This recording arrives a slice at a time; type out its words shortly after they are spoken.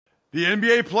The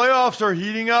NBA playoffs are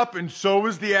heating up, and so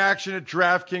is the action at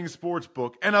DraftKings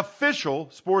Sportsbook, an official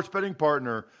sports betting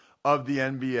partner of the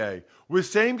NBA. With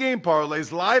same-game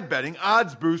parlays, live betting,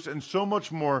 odds boosts, and so much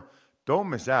more, don't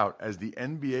miss out as the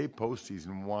NBA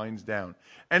postseason winds down.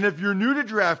 And if you're new to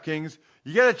DraftKings,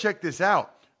 you got to check this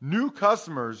out. New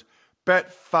customers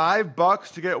bet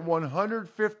 $5 to get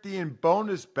 $150 in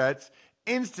bonus bets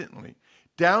instantly.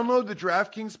 Download the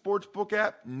DraftKings Sportsbook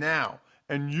app now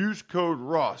and use code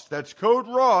ROSS. That's code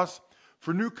ROSS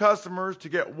for new customers to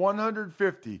get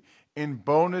 $150 in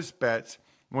bonus bets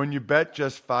when you bet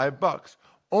just $5.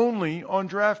 Only on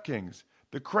DraftKings.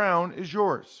 The crown is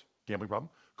yours. Gambling problem?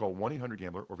 Call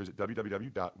 1-800-GAMBLER or visit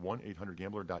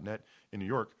www.1800gambler.net. In New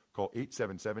York, call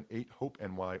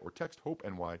 877-8-HOPE-NY or text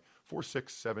HOPE-NY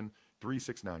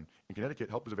 467-369. In Connecticut,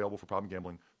 help is available for problem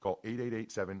gambling. Call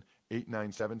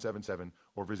 888-7-897-7777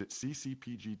 or visit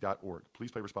ccpg.org.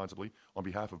 Please play responsibly on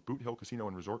behalf of Boot Hill Casino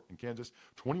and Resort in Kansas.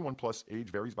 21 plus, age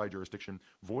varies by jurisdiction.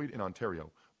 Void in Ontario.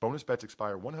 Bonus bets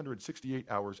expire 168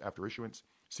 hours after issuance.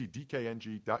 See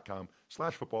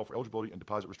dkng.com/football for eligibility and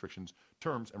deposit restrictions,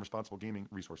 terms, and responsible gaming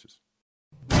resources.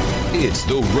 It's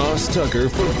the Ross Tucker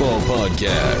Football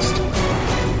Podcast.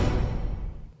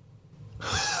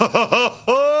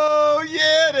 Oh,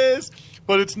 yeah, it is.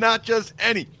 But it's not just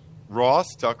any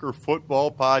Ross Tucker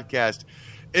Football Podcast.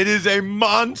 It is a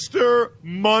Monster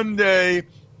Monday,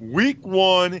 week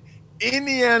 1 in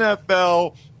the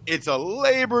NFL. It's a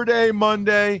Labor Day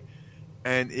Monday,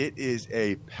 and it is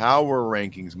a Power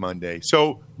Rankings Monday.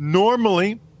 So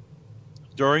normally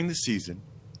during the season,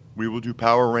 we will do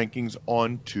Power Rankings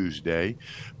on Tuesday,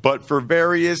 but for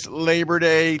various Labor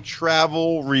Day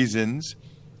travel reasons,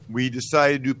 we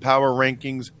decided to do Power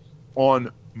Rankings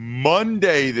on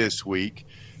Monday this week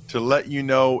to let you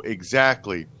know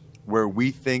exactly where we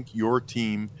think your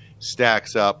team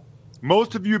stacks up.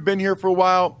 Most of you have been here for a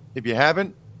while. If you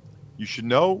haven't, you should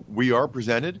know we are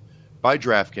presented by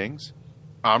DraftKings.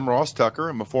 I'm Ross Tucker.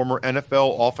 I'm a former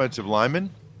NFL offensive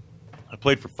lineman. I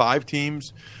played for 5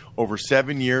 teams over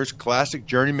 7 years. Classic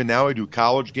journeyman. Now I do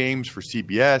college games for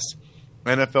CBS,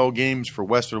 NFL games for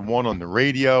Western One on the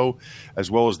radio,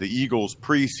 as well as the Eagles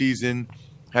preseason.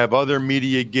 Have other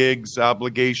media gigs,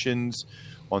 obligations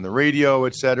on the radio,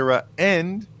 etc.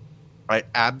 And I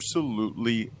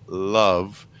absolutely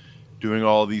love doing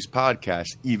all of these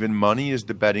podcasts. Even Money is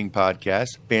the betting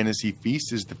podcast. Fantasy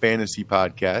Feast is the fantasy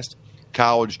podcast.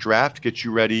 College Draft gets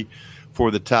you ready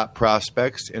for the top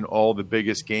prospects in all the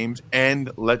biggest games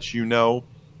and lets you know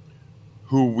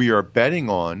who we are betting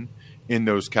on in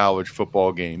those college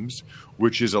football games,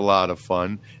 which is a lot of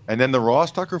fun. And then the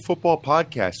Ross Tucker Football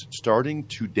Podcast, starting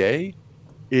today,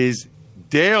 is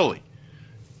daily.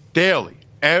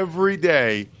 Every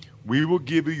day, we will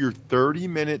give you your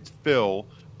 30-minute fill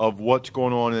of what's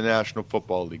going on in the National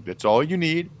Football League. That's all you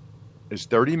need is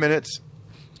 30 minutes.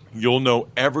 You'll know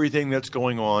everything that's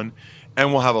going on,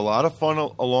 and we'll have a lot of fun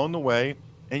along the way,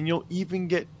 and you'll even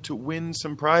get to win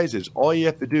some prizes. All you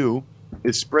have to do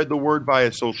is spread the word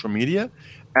via social media,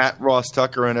 at Ross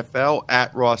Tucker NFL,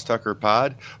 at Ross Tucker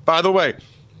Pod. By the way,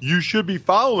 you should be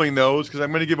following those because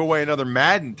I'm going to give away another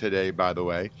Madden today, by the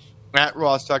way. At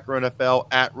Ross Tucker NFL,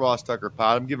 at Ross Tucker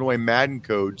Pod. I'm giving away Madden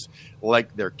codes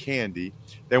like they're candy.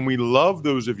 Then we love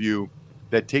those of you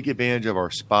that take advantage of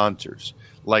our sponsors,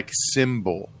 like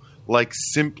Symbol, like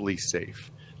Simply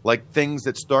Safe, like things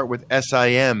that start with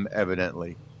SIM,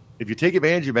 evidently. If you take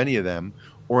advantage of any of them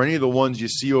or any of the ones you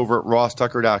see over at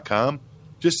rosstucker.com,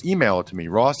 just email it to me,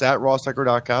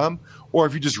 ross@rosstucker.com. Or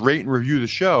if you just rate and review the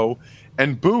show,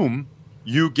 and boom,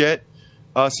 you get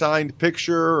a signed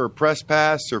picture or press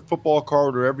pass or football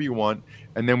card or whatever you want.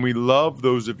 And then we love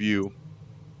those of you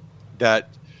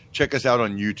that check us out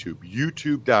on YouTube,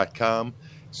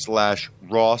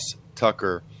 youtube.com/Ross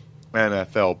Tucker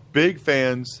NFL. Big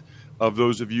fans of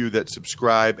those of you that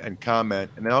subscribe and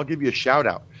comment. And then I'll give you a shout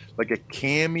out, like a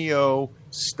cameo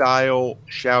style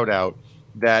shout out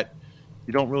that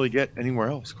you don't really get anywhere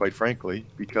else, quite frankly,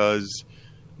 because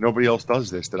nobody else does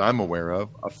this that I'm aware of.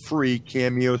 A free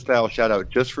cameo-style shout-out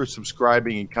just for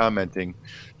subscribing and commenting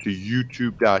to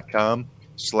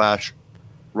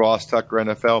youtube.com/Ross Tucker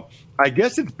NFL. I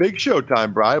guess it's Big Show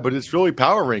time, Brian, but it's really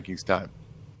Power Rankings time.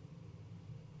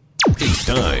 It's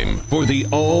time for the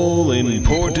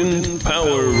all-important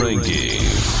Power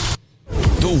Rankings.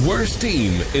 The worst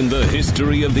team in the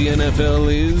history of the NFL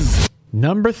is...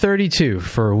 Number 32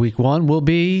 for week 1 will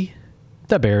be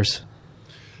the Bears.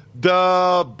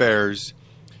 The Bears.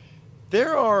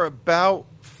 There are about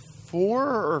 4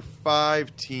 or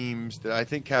 5 teams that I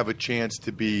think have a chance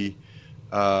to be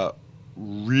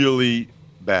really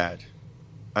bad.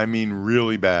 I mean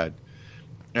really bad.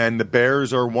 and the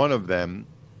Bears are one of them.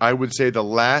 I would say the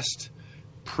last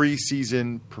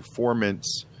preseason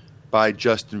performance by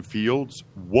Justin Fields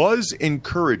was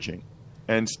encouraging.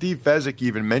 And Steve Fezzik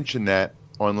even mentioned that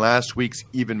on last week's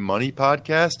Even Money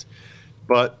podcast.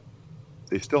 But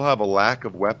they still have a lack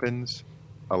of weapons,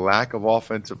 a lack of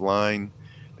offensive line.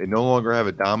 They no longer have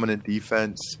a dominant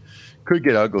defense. Could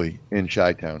get ugly in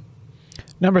Chi-Town.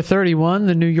 Number 31,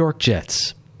 the New York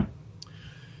Jets.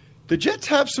 The Jets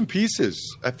have some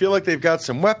pieces. I feel like they've got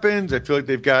some weapons. I feel like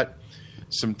they've got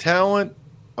some talent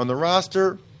on the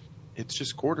roster. It's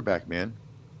just quarterback, man.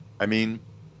 I mean,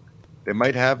 they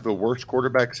might have the worst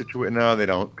quarterback situation. No, they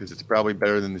don't, because it's probably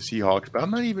better than the Seahawks. But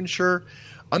I'm not even sure.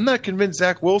 I'm not convinced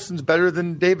Zach Wilson's better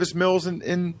than Davis Mills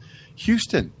in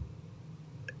Houston.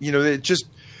 You know,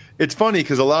 it's funny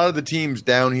because a lot of the teams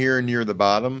down here near the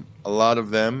bottom, a lot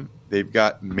of them, they've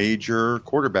got major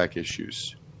quarterback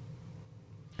issues.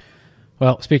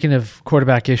 Well, speaking of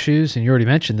quarterback issues, and you already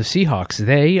mentioned the Seahawks,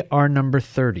 they are number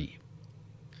 30.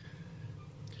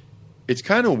 It's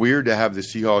kind of weird to have the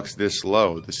Seahawks this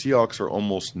low. The Seahawks are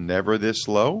almost never this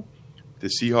low. The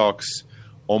Seahawks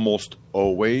almost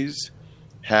always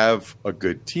have a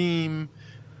good team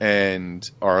and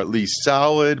are at least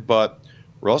solid, but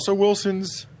Russell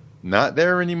Wilson's not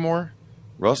there anymore.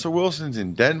 Russell Wilson's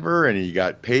in Denver, and he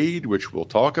got paid, which we'll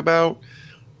talk about.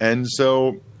 And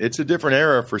so it's a different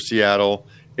era for Seattle.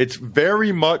 It's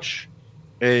very much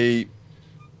a,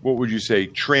 what would you say,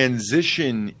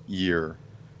 transition year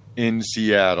in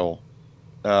Seattle,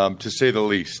 to say the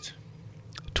least.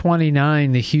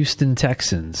 29, the Houston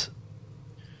Texans.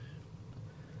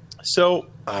 So,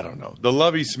 I don't know. The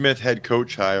Lovie Smith head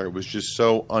coach hire was just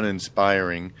so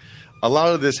uninspiring. A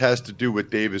lot of this has to do with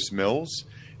Davis Mills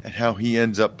and how he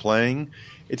ends up playing.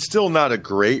 It's still not a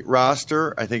great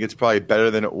roster. I think it's probably better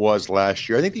than it was last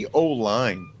year. I think the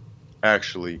O-line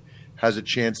actually has a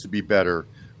chance to be better,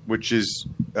 which is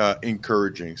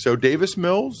encouraging. So Davis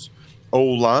Mills,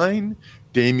 O-line,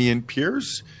 Dameon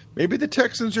Pierce. Maybe the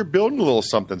Texans are building a little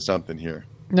something here.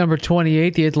 Number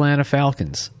 28, the Atlanta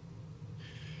Falcons.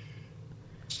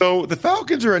 So the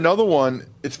Falcons are another one.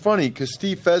 It's funny because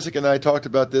Steve Fezzik and I talked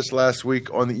about this last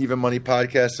week on the Even Money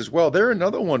podcast as well. They're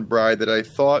another one, Bri, that I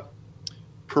thought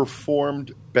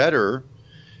performed better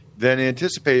than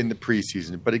anticipated in the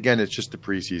preseason. But again, it's just the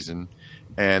preseason,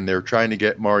 and they're trying to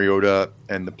get Mariota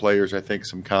and the players, I think,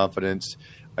 some confidence.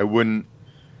 I wouldn't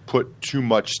put too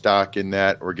much stock in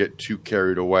that or get too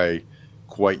carried away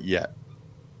quite yet.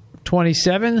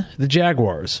 27, the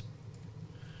Jaguars.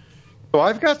 So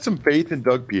I've got some faith in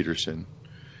Doug Peterson.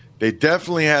 They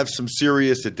definitely have some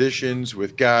serious additions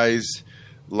with guys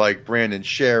like Brandon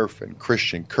Sheriff and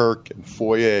Christian Kirk and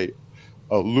Foye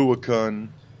Oluokun,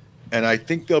 and I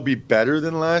think they'll be better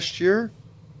than last year.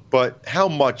 But how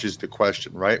much is the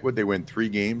question, right? Would they win 3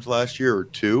 games last year or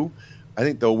 2? I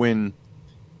think they'll win,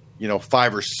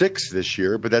 5 or 6 this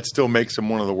year, but that still makes them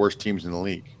one of the worst teams in the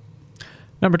league.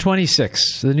 Number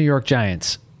 26, the New York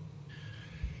Giants.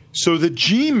 So the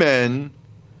G-Men,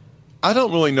 I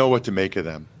don't really know what to make of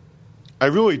them. I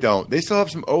really don't. They still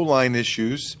have some O-line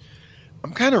issues.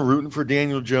 I'm kind of rooting for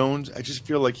Daniel Jones. I just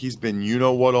feel like he's been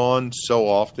you-know-what on so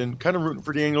often. Kind of rooting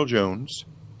for Daniel Jones.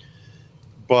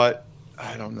 But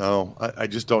I don't know. I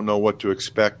just don't know what to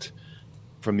expect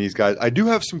from these guys. I do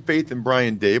have some faith in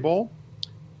Brian Daboll,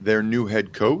 their new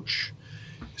head coach.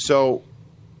 So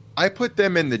I put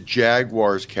them in the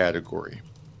Jaguars category,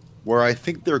 where I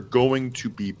think they're going to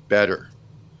be better.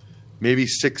 Maybe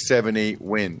 6, 7, 8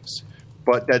 wins.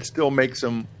 But that still makes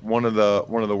them one of the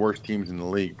worst teams in the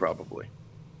league, probably.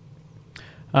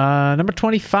 Number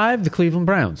 25, the Cleveland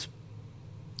Browns.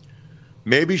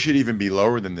 Maybe should even be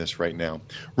lower than this right now.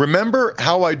 Remember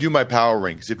how I do my power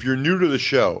rankings. If you're new to the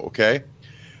show, okay?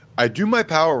 I do my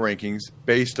power rankings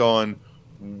based on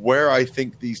where I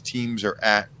think these teams are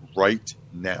at right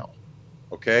now.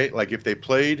 Okay? Like if they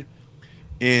played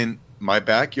in my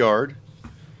backyard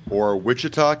or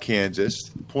Wichita, Kansas,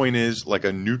 the point is like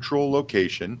a neutral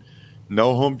location,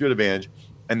 no home field advantage,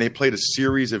 and they played a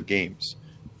series of games,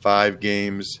 5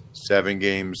 games, 7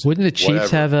 games. Wouldn't the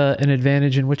Chiefs have an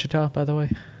advantage in Wichita, by the way?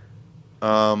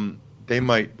 They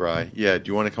might, Bri. Yeah, do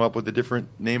you want to come up with a different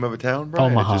name of a town, Bri?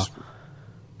 Omaha.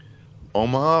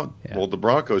 Omaha? Yeah. Well, the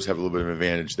Broncos have a little bit of an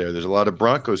advantage there. There's a lot of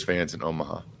Broncos fans in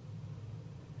Omaha.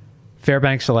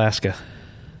 Fairbanks, Alaska.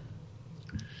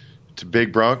 It's a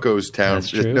big Broncos town. That's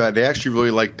true. No, they actually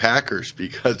really like Packers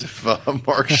because of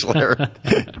Mark Schlereth.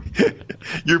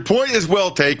 Your point is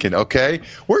well taken, okay?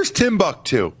 Where's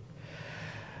Timbuktu?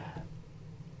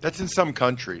 That's in some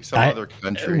country, other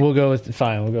country. We'll go with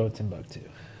Timbuktu.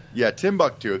 Yeah,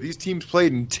 Timbuktu. These teams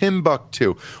played in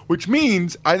Timbuktu, which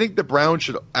means I think the Browns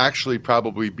should actually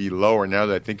probably be lower now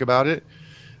that I think about it,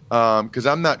 because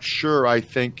I'm not sure I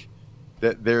think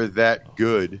that they're that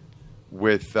good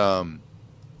with Jacoby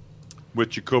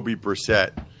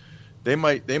Brissett. They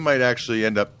might actually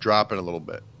end up dropping a little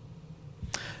bit.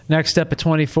 Next up at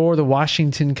 24, the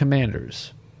Washington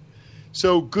Commanders.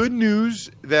 So good news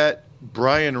that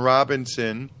Brian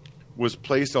Robinson was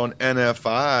placed on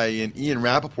NFI, and Ian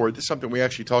Rappaport, this is something we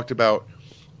actually talked about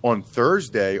on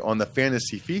Thursday on the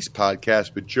Fantasy Feast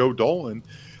podcast with Joe Dolan.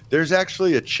 There's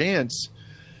actually a chance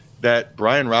that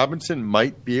Brian Robinson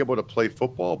might be able to play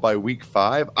football by week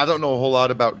 5. I don't know a whole lot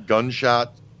about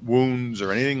gunshot wounds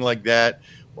or anything like that,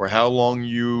 or how long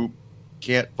you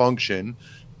can't function,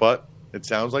 but it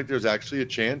sounds like there's actually a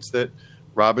chance that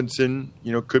Robinson,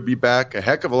 could be back a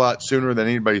heck of a lot sooner than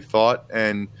anybody thought.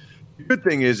 And the good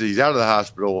thing is he's out of the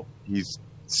hospital, he's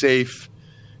safe,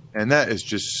 and that is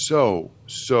just so,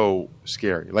 so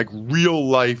scary, like real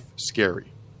life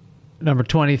scary. Number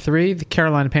 23, the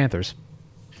Carolina Panthers.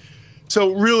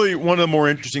 So really one of the more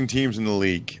interesting teams in the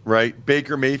league, right?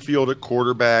 Baker Mayfield at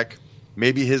quarterback,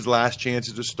 maybe his last chance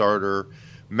as a starter.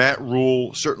 Matt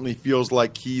Rule certainly feels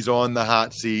like he's on the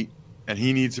hot seat, and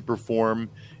he needs to perform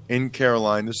in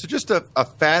Carolina. So just a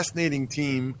fascinating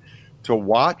team to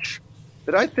watch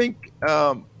that I think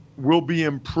will be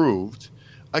improved.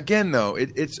 Again, though,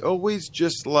 it's always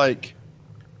just like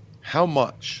how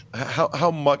much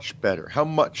better, how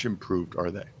much improved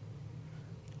are they?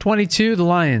 22, the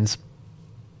Lions.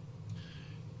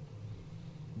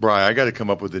 Brian, I got to come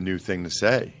up with a new thing to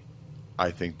say.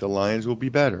 I think the Lions will be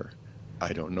better.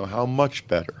 I don't know how much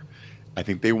better. I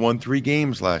think they won 3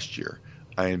 games last year.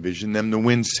 I envision them to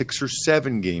win 6 or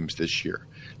 7 games this year.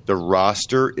 The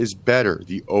roster is better.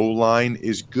 The O-line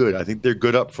is good. I think they're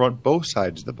good up front, both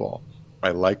sides of the ball.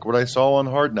 I like what I saw on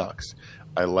Hard Knocks.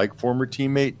 I like former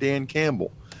teammate Dan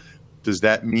Campbell. Does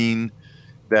that mean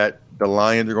that the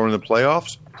Lions are going to the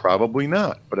playoffs? Probably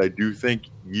not. But I do think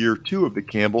year 2 of the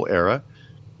Campbell era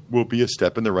will be a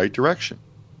step in the right direction.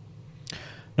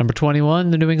 Number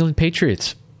 21, the New England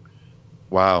Patriots.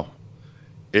 Wow.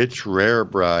 It's rare,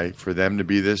 Bri, for them to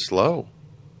be this low.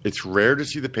 It's rare to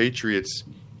see the Patriots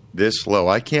this low.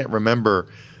 I can't remember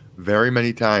very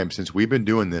many times since we've been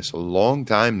doing this, a long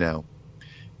time now,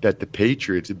 that the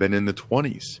Patriots have been in the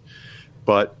 20s.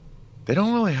 But they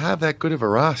don't really have that good of a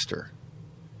roster.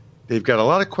 They've got a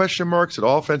lot of question marks at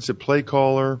offensive play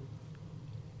caller.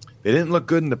 They didn't look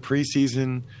good in the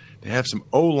preseason. They have some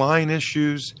O-line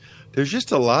issues. There's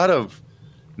just a lot of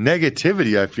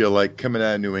negativity, I feel like, coming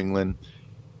out of New England.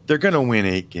 They're going to win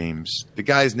 8 games. The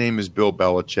guy's name is Bill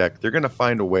Belichick. They're going to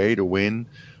find a way to win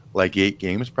like 8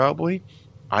 games probably.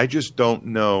 I just don't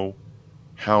know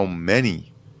how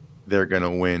many they're going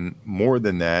to win more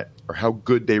than that or how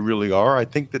good they really are. I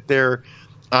think that they're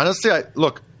 – honestly,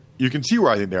 look, you can see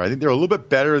where I think they are. I think they're a little bit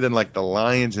better than like the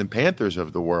Lions and Panthers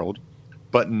of the world,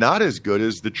 but not as good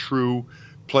as the true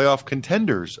playoff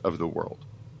contenders of the world.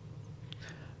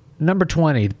 Number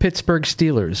 20, the Pittsburgh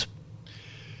Steelers.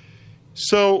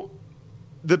 So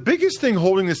the biggest thing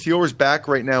holding the Steelers back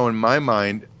right now in my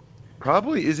mind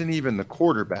probably isn't even the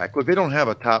quarterback. Look, they don't have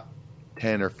a top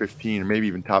 10 or 15 or maybe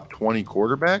even top 20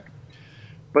 quarterback,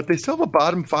 but they still have a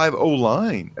bottom 5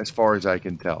 O-line as far as I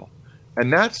can tell.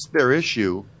 And that's their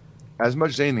issue as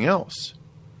much as anything else.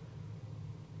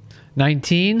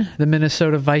 19, the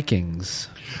Minnesota Vikings.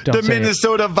 The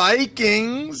Minnesota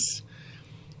Vikings.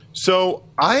 So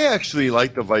I actually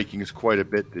like the Vikings quite a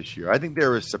bit this year. I think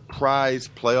they're a surprise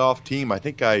playoff team. I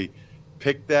think I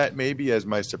picked that maybe as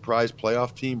my surprise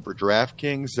playoff team for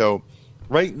DraftKings. So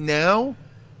right now,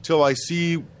 till I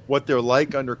see what they're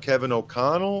like under Kevin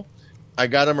O'Connell, I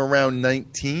got them around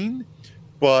 19.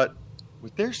 But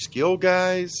with their skill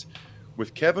guys,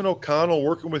 with Kevin O'Connell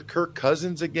working with Kirk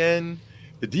Cousins again,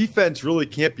 the defense really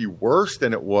can't be worse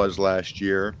than it was last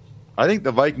year. I think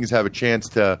the Vikings have a chance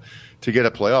to get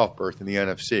a playoff berth in the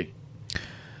NFC.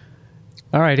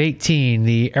 All right, 18,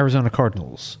 the Arizona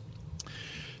Cardinals.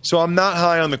 So I'm not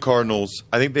high on the Cardinals.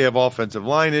 I think they have offensive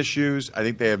line issues. I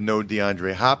think they have no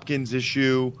DeAndre Hopkins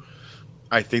issue.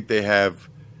 I think they have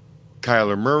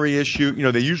Kyler Murray issue. You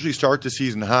know, they usually start the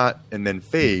season hot and then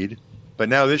fade. But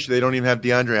now this year they don't even have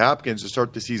DeAndre Hopkins to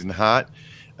start the season hot.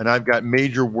 And I've got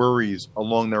major worries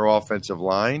along their offensive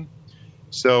line.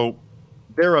 So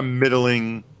they're a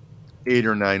middling 8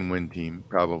 or 9 win team,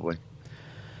 probably.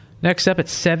 Next up at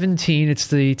 17, it's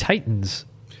the Titans.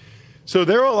 So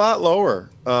they're a lot lower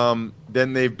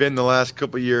than they've been the last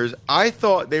couple of years. I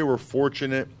thought they were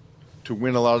fortunate to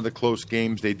win a lot of the close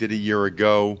games they did a year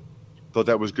ago Thought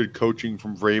that was good coaching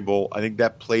from Vrabel. I think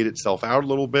that played itself out a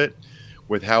little bit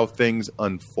with how things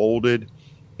unfolded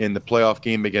in the playoff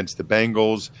game against the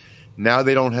Bengals. Now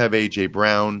they don't have A.J.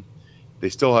 Brown. They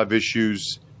still have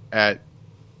issues at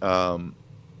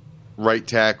right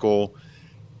tackle.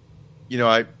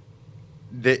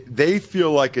 They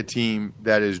feel like a team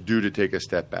that is due to take a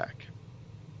step back.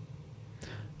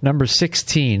 Number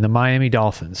 16, the Miami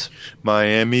Dolphins.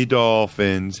 Miami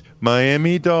Dolphins,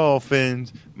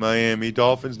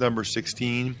 number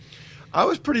 16. I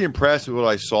was pretty impressed with what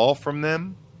I saw from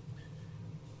them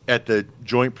at the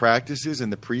joint practices in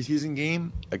the preseason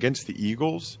game against the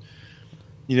Eagles.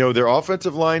 Their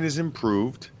offensive line is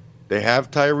improved. They have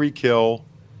Tyreek Hill.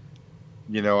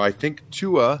 I think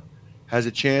Tua has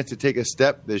a chance to take a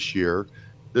step this year.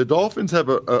 The Dolphins have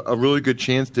a really good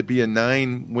chance to be a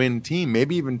 9-win team,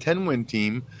 maybe even 10-win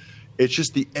team. It's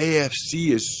just the AFC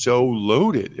is so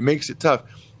loaded. It makes it tough.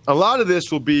 A lot of this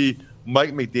will be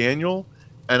Mike McDaniel,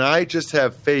 and I just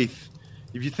have faith.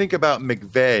 If you think about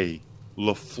McVay,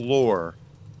 LaFleur,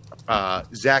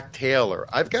 Zach Taylor,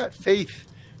 I've got faith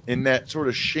in that sort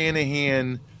of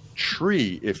Shanahan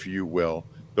tree, if you will.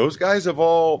 Those guys have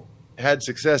all had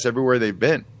success everywhere they've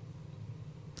been.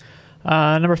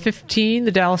 Number 15,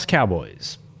 the Dallas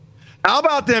Cowboys. How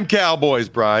about them Cowboys,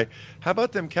 Bri? How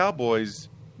about them Cowboys?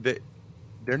 They're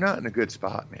not in a good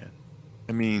spot, man.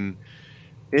 I mean,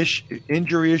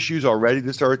 injury issues already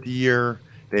to start the year.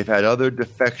 They've had other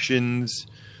defections.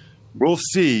 We'll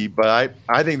see, but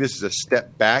I think this is a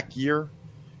step back year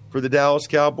for the Dallas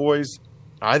Cowboys.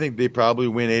 I think they probably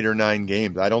win 8 or 9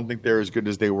 games. I don't think they're as good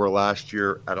as they were last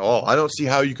year at all. I don't see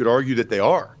how you could argue that they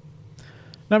are.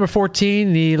 Number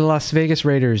 14, the Las Vegas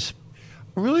Raiders.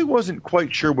 I really wasn't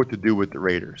quite sure what to do with the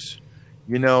Raiders.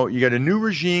 You got a new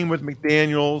regime with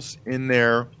McDaniels in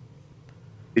there.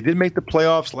 They did make the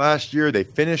playoffs last year. They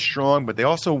finished strong, but they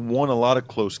also won a lot of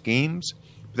close games.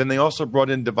 But then they also brought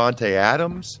in Devontae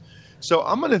Adams. So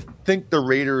I'm going to think the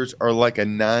Raiders are like a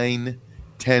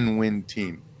 9-10 win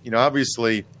team.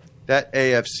 Obviously, that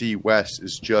AFC West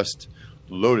is just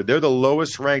loaded. They're the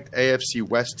lowest ranked AFC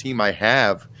West team I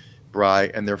have,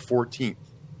 Bri, and they're 14th.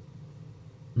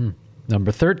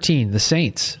 Number 13, the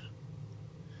Saints.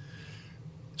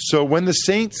 So when the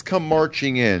Saints come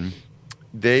marching in,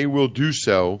 they will do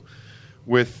so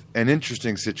with an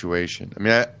interesting situation. I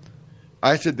mean,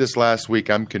 I said this last week.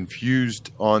 I'm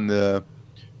confused on the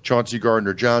Chauncey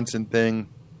Gardner-Johnson thing.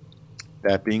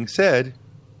 That being said,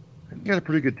 they got a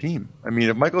pretty good team. I mean,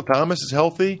 if Michael Thomas is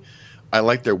healthy, I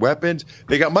like their weapons.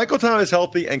 They got Michael Thomas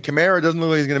healthy, and Kamara doesn't look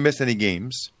like he's going to miss any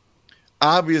games.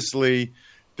 Obviously,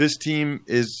 this team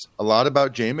is a lot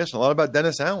about Jameis, a lot about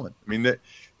Dennis Allen. I mean,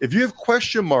 if you have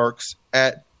question marks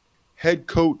at head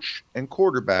coach and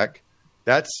quarterback,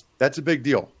 that's a big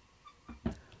deal.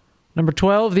 Number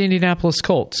 12, the Indianapolis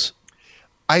Colts.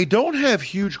 I don't have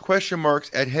huge question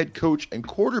marks at head coach and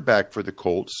quarterback for the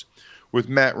Colts with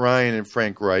Matt Ryan and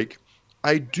Frank Reich.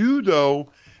 I do, though,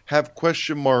 have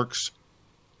question marks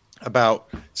about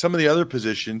some of the other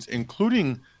positions,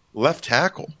 including left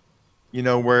tackle.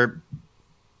 Where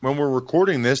when we're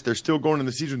recording this, they're still going in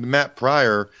the season with Matt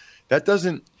Pryor. That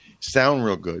doesn't sound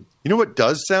real good. You know what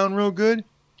does sound real good?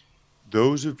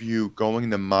 Those of you going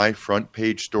to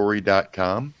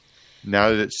myfrontpagestory.com, now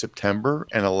that it's September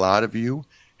and a lot of you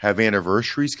have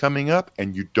anniversaries coming up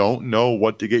and you don't know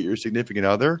what to get your significant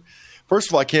other. First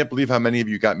of all, I can't believe how many of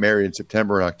you got married in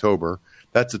September and October.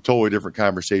 That's a totally different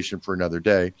conversation for another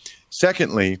day.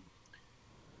 Secondly,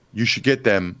 you should get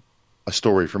them a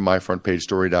story from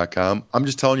myfrontpagestory.com. I'm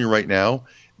just telling you right now,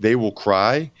 they will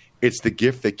cry. It's the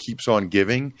gift that keeps on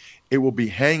giving. It will be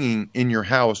hanging in your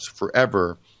house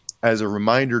forever as a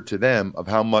reminder to them of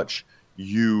how much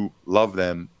you love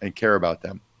them and care about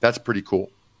them. That's pretty cool.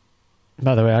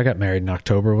 By the way, I got married in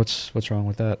October. What's wrong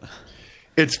with that?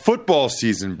 It's football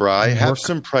season, Bri. Have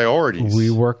some priorities.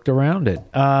 We worked around it.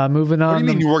 Moving on. What do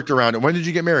you mean you worked around it? When did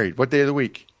you get married? What day of the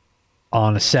week?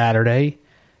 On a Saturday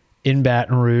in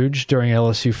Baton Rouge during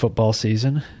LSU football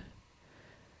season.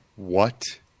 What?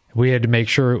 We had to make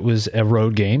sure it was a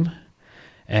road game,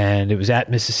 and it was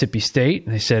at Mississippi State.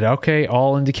 And they said, okay,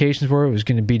 all indications were it was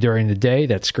going to be during the day.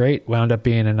 That's great. Wound up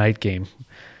being a night game.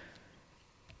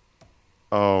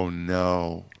 Oh,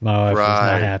 no. My wife was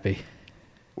not happy.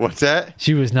 What's that?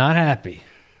 She was not happy.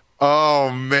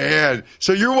 Oh, man.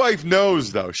 So your wife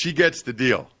knows, though. She gets the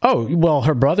deal. Oh, well,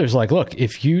 her brother's like, look,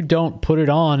 if you don't put it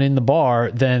on in the bar,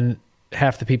 then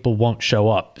half the people won't show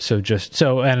up.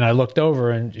 And I looked over,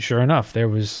 and sure enough, there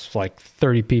was like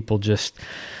 30 people just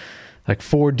like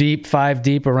 4 deep, 5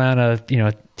 deep around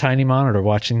a tiny monitor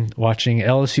watching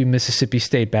LSU Mississippi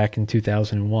State back in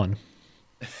 2001.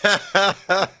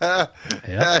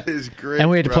 That is great. And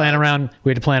we had to plan Rob. around.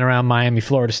 We had to plan around Miami,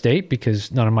 Florida State,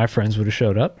 because none of my friends would have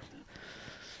showed up.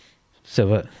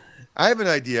 So, I have an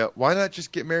idea. Why not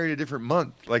just get married a different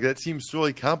month? Like, that seems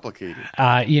really complicated.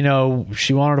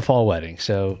 she wanted a fall wedding.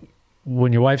 So,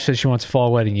 when your wife says she wants a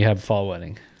fall wedding, you have a fall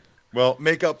wedding. Well,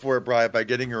 make up for it, Brian, by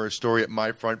getting her a story at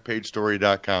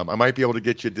myfrontpagestory.com. I might be able to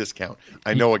get you a discount.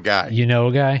 I know a guy. You know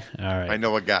a guy? All right. I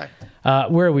know a guy.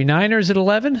 Where are we? Niners at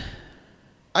 11?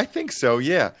 I think so,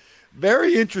 yeah.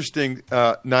 Very interesting,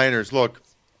 Niners. Look,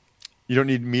 you don't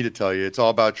need me to tell you. It's all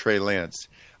about Trey Lance.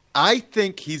 I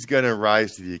think he's going to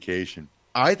rise to the occasion.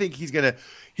 I think he's going to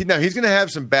he's going to have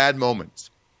some bad moments.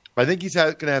 But I think he's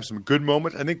going to have some good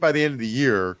moments. I think by the end of the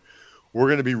year, we're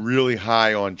going to be really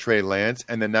high on Trey Lance,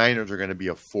 and the Niners are going to be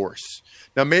a force.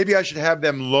 Now, maybe I should have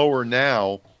them lower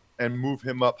now and move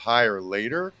him up higher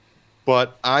later,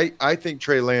 but I think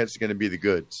Trey Lance is going to be the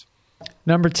goods.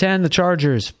 Number 10, the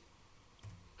Chargers.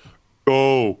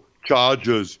 Go,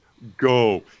 Chargers,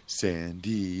 go. San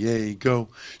Diego,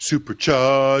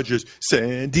 Superchargers,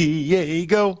 San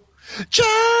Diego,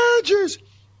 Chargers.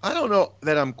 I don't know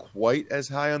that I'm quite as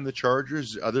high on the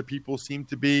Chargers as other people seem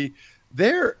to be.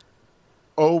 They're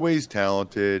always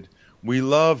talented. We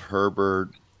love Herbert.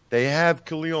 They have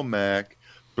Khalil Mack,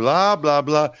 blah, blah,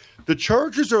 blah. The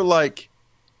Chargers are like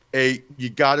you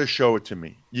got to show it to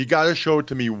me. You got to show it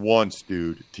to me once,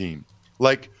 dude, team.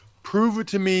 Like, prove it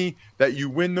to me that you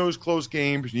win those close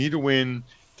games. You need to win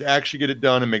to actually get it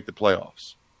done and make the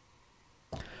playoffs.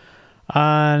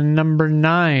 Number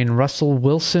 9, Russell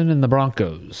Wilson and the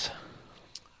Broncos.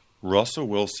 Russell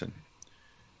Wilson.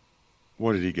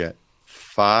 What did he get?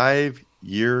 5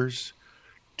 years,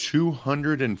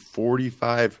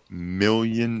 $245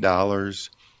 million,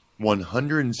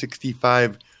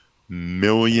 $165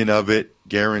 million of it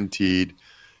guaranteed.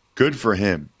 Good for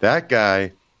him. That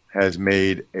guy has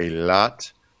made a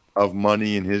lot of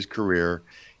money in his career.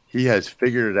 He has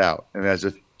figured it out. And as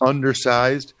an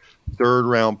undersized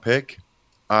third-round pick,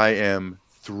 I am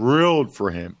thrilled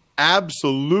for him.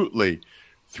 Absolutely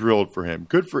thrilled for him.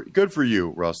 Good for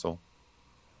you, Russell.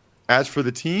 As for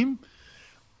the team,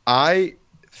 I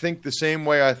think the same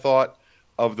way I thought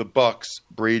of the Bucs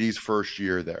Brady's first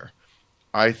year there.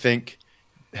 I think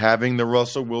having the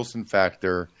Russell Wilson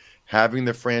factor, having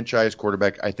the franchise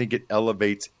quarterback, I think it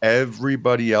elevates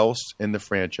everybody else in the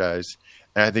franchise,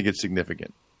 and I think it's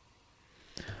significant.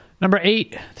 Number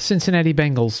 8, the Cincinnati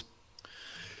Bengals.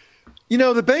 You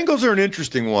know, the Bengals are an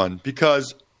interesting one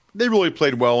because they really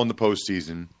played well in the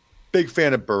postseason. Big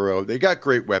fan of Burrow. They got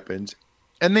great weapons,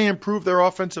 and they improved their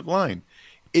offensive line.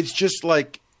 It's just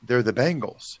like they're the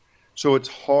Bengals. So it's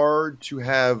hard to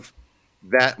have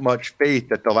that much faith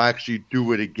that they'll actually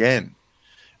do it again,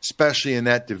 especially in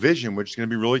that division, which is going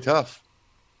to be really tough.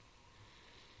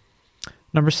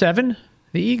 Number 7,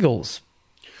 the Eagles.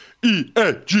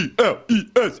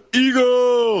 E-A-G-L-E-S,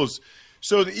 Eagles!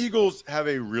 So the Eagles have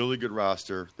a really good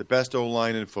roster, the best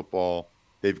O-line in football.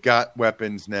 They've got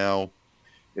weapons now.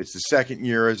 It's the second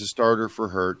year as a starter for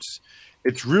Hurts.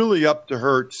 It's really up to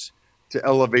Hurts to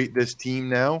elevate this team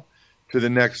now to the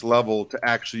next level, to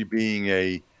actually being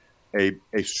a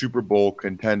Super Bowl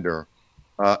contender.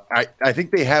 I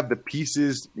think they have the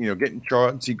pieces, getting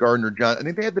Chauncey Gardner-Johnson. I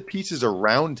think they have the pieces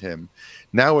around him.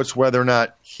 Now it's whether or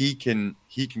not he can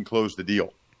close the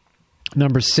deal.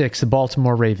 Number 6, the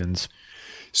Baltimore Ravens.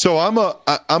 So I'm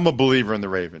a believer in the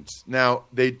Ravens. Now,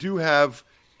 they do have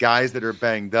guys that are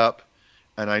banged up,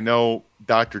 and I know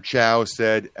Dr. Chow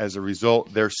said as a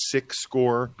result their 6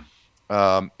 score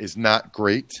is not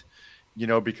great,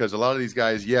 because a lot of these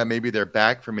guys, maybe they're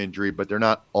back from injury, but they're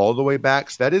not all the way back.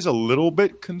 So that is a little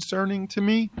bit concerning to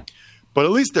me, but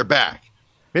at least they're back.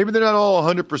 Maybe they're not all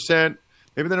 100%.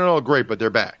 Maybe they're not all great, but they're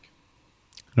back.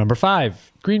 Number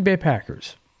 5, Green Bay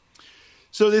Packers.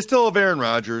 So they still have Aaron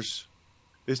Rodgers.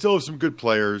 They still have some good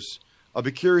players. I'll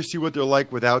be curious to see what they're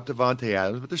like without Devontae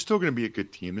Adams, but they're still going to be a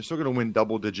good team. They're still going to win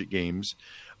double-digit games.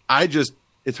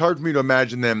 It's hard for me to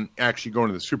imagine them actually going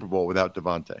to the Super Bowl without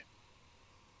Devontae.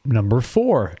 Number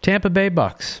 4, Tampa Bay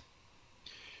Bucks.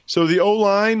 So the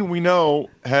O-line, we know,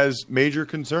 has major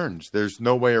concerns. There's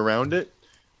no way around it,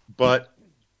 but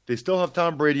they still have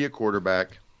Tom Brady at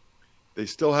quarterback. They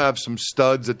still have some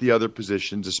studs at the other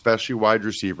positions, especially wide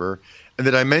receiver. And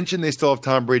did I mention they still have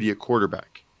Tom Brady at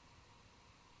quarterback?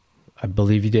 I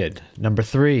believe you did. Number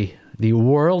 3, the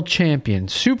world champion,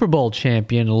 Super Bowl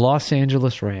champion, Los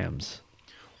Angeles Rams.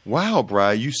 Wow,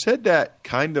 Bri, you said that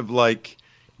kind of like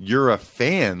you're a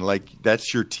fan, like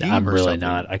that's your team. I'm or really something.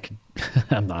 not.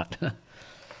 I'm not.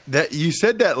 That you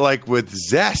said that like with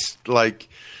zest, like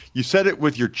you said it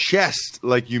with your chest,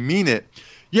 like you mean it.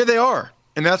 Yeah, they are.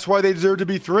 And that's why they deserve to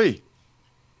be 3.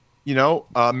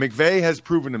 McVay has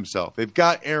proven himself. They've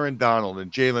got Aaron Donald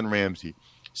and Jalen Ramsey.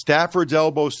 Stafford's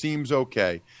elbow seems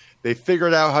okay. They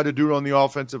figured out how to do it on the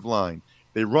offensive line.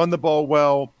 They run the ball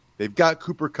well. They've got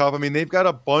Cooper Kupp. I mean, they've got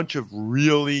a bunch of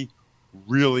really,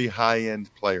 really high-end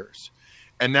players.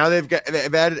 And now they've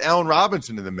added Allen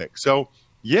Robinson to the mix. So,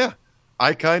 yeah,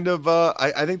 I think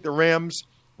the Rams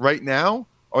right now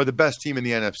are the best team in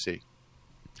the NFC.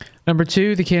 Number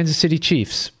 2, the Kansas City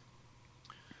Chiefs.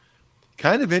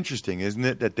 Kind of interesting, isn't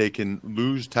it, that they can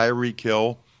lose Tyreek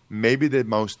Hill, maybe the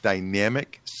most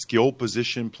dynamic skill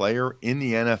position player in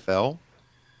the NFL,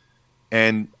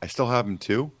 and I still have him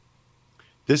too.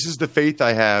 This is the faith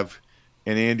I have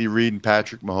in Andy Reid and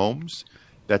Patrick Mahomes,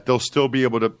 that they'll still be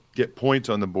able to get points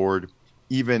on the board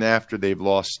even after they've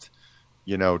lost,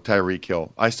 Tyreek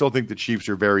Hill. I still think the Chiefs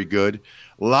are very good.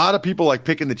 A lot of people like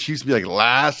picking the Chiefs to be like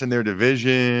last in their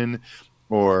division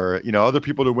or, other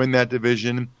people to win that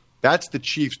division. That's the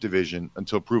Chiefs division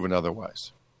until proven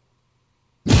otherwise.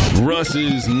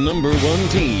 Russ's number 1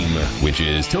 team, which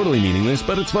is totally meaningless,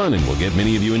 but it's fun and will get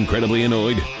many of you incredibly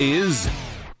annoyed, is...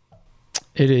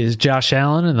 It is Josh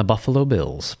Allen and the Buffalo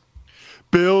Bills.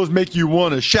 Bills make you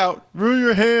want to shout, throw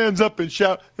your hands up and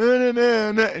shout,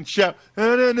 and shout,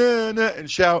 and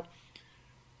shout.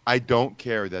 I don't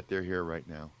care that they're here right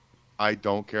now. I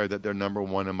don't care that they're number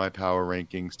 1 in my power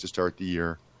rankings to start the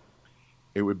year.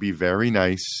 It would be very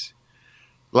nice.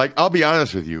 Like, I'll be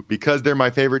honest with you, because they're my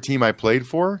favorite team I played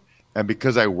for, and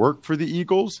because I work for the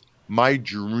Eagles, my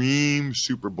dream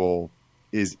Super Bowl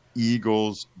is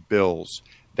Eagles-Bills.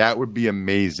 That would be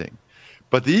amazing.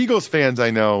 But the Eagles fans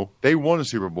I know, they won a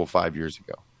Super Bowl 5 years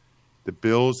ago. The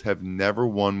Bills have never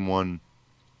won one.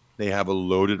 They have a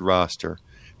loaded roster.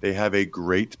 They have a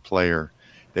great player.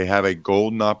 They have a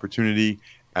golden opportunity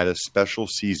at a special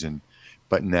season.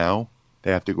 But now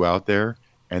they have to go out there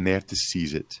and they have to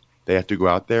seize it. They have to go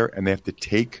out there and they have to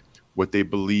take what they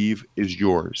believe is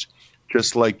yours.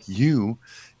 Just like you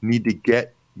need to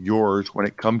get yours when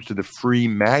it comes to the free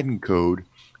Madden code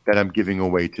that I'm giving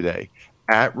away today.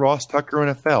 At Ross Tucker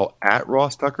NFL, at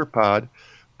Ross Tucker Pod,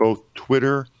 both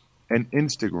Twitter and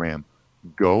Instagram.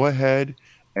 Go ahead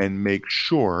and make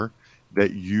sure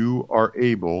that you are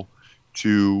able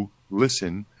to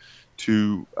listen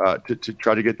to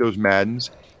try to get those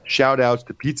Maddens. Shout outs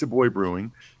to Pizza Boy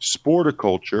Brewing,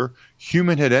 Sporticulture,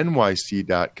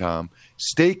 HumanHeadNYC.com,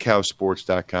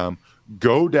 SteakhouseSports.com,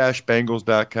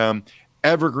 Go-Bengals.com,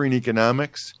 Evergreen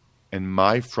Economics, and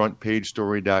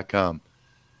MyFrontPageStory.com.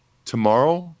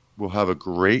 Tomorrow, we'll have a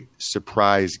great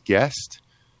surprise guest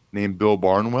named Bill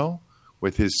Barnwell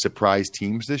with his surprise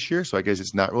teams this year. So I guess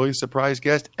it's not really a surprise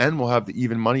guest. And we'll have the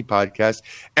Even Money podcast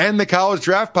and the College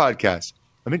Draft podcast.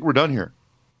 I think we're done here.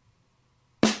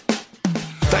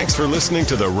 Thanks for listening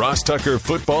to the Ross Tucker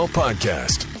Football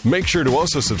Podcast. Make sure to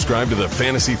also subscribe to the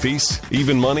Fantasy Feast,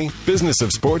 Even Money, Business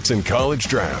of Sports, and College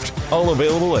Draft. All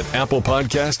available at Apple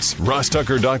Podcasts,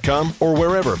 RossTucker.com, or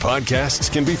wherever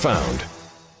podcasts can be found.